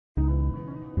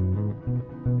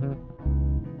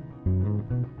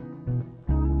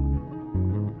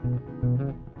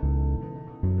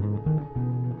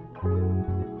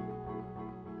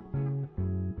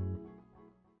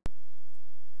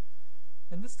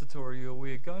tutorial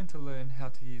we are going to learn how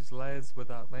to use layers with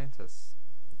Artlantis.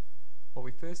 What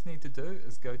we first need to do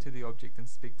is go to the Object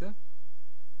Inspector,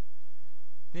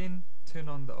 then turn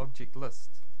on the Object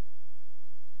List.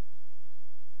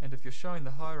 And if you're showing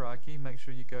the hierarchy, make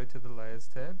sure you go to the Layers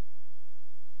tab.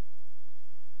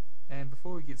 And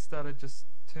before we get started, just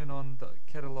turn on the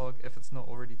catalog if it's not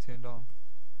already turned on.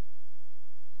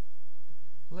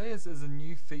 Layers is a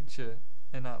new feature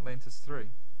in Artlantis 3.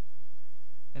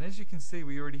 And as you can see,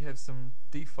 we already have some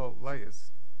default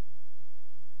layers.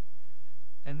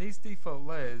 And these default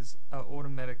layers are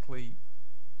automatically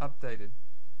updated.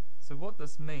 So what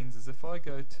this means is if I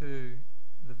go to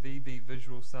the VB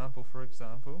visual sample, for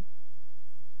example,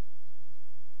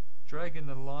 drag in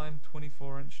the lime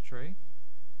 24-inch tree,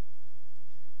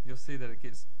 you'll see that it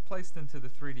gets placed into the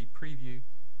 3D preview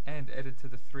and added to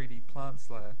the 3D plants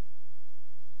layer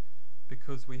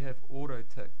because we have auto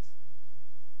ticked.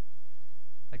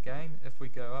 Again, if we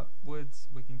go upwards,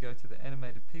 we can go to the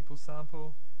animated people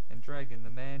sample and drag in the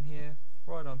man here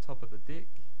right on top of the deck,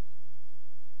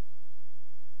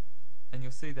 and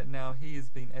you'll see that now he has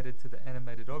been added to the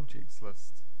animated objects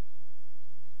list.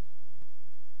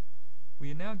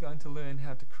 We are now going to learn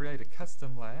how to create a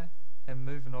custom layer and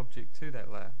move an object to that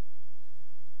layer.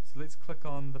 So let's click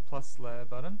on the plus layer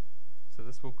button, so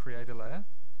this will create a layer,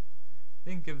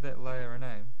 then give that layer a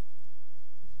name.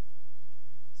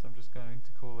 So I'm just going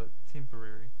to call it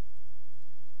temporary,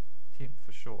 temp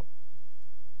for short.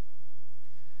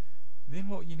 Then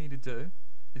what you need to do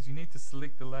is you need to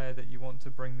select the layer that you want to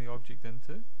bring the object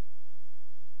into,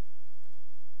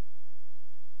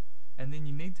 and then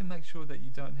you need to make sure that you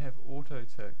don't have auto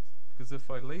ticked, because if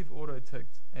I leave auto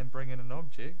ticked and bring in an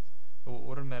object, it will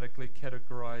automatically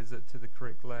categorize it to the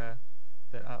correct layer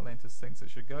that Artlantis thinks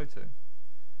it should go to.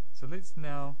 So let's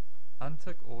now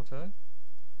untick auto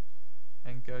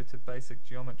and go to basic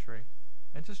geometry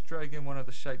and just drag in one of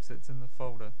the shapes that's in the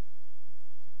folder,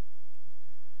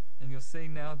 and you'll see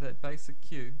now that basic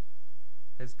cube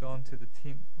has gone to the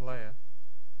temp layer.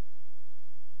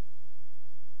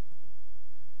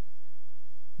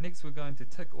 Next we're going to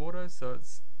tick auto, so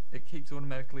it keeps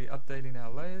automatically updating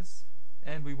our layers,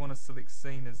 and we want to select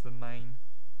scene as the main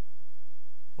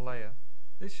layer.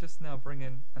 Let's just now bring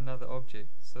in another object,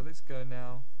 so let's go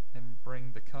now and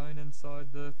bring the cone inside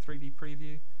the 3D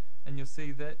preview, and you'll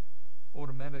see that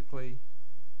automatically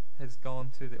has gone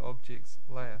to the objects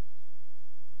layer.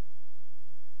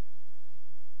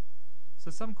 So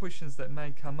some questions that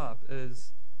may come up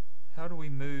is, how do we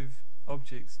move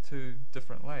objects to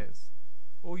different layers?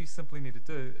 All you simply need to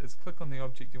do is click on the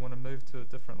object you want to move to a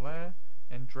different layer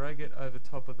and drag it over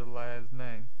top of the layer's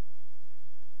name,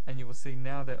 and you will see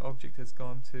now that object has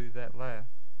gone to that layer.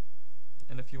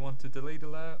 And if you want to delete a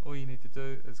layer, all you need to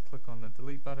do is click on the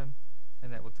delete button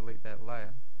and that will delete that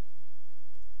layer.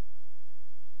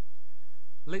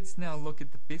 Let's now look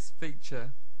at the best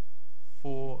feature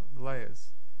for layers.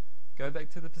 Go back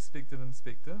to the perspective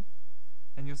inspector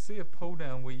and you'll see a pull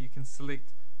down where you can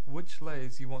select which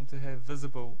layers you want to have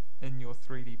visible in your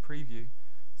 3D preview.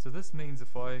 So this means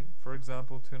if I, for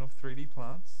example, turn off 3D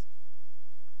plants,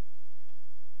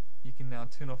 you can now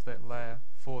turn off that layer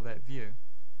for that view.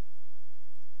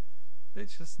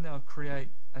 Let's just now create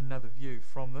another view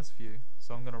from this view.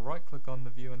 So I'm going to right click on the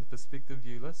view in the perspective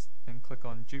view list and click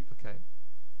on duplicate.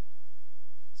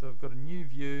 So I've got a new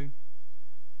view,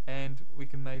 and we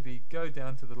can maybe go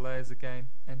down to the layers again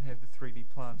and have the 3D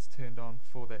plants turned on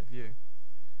for that view.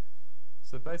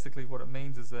 So basically what it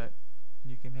means is that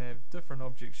you can have different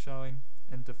objects showing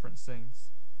in different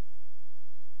scenes.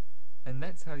 And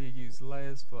that's how you use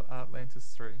layers for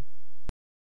Artlantis 3.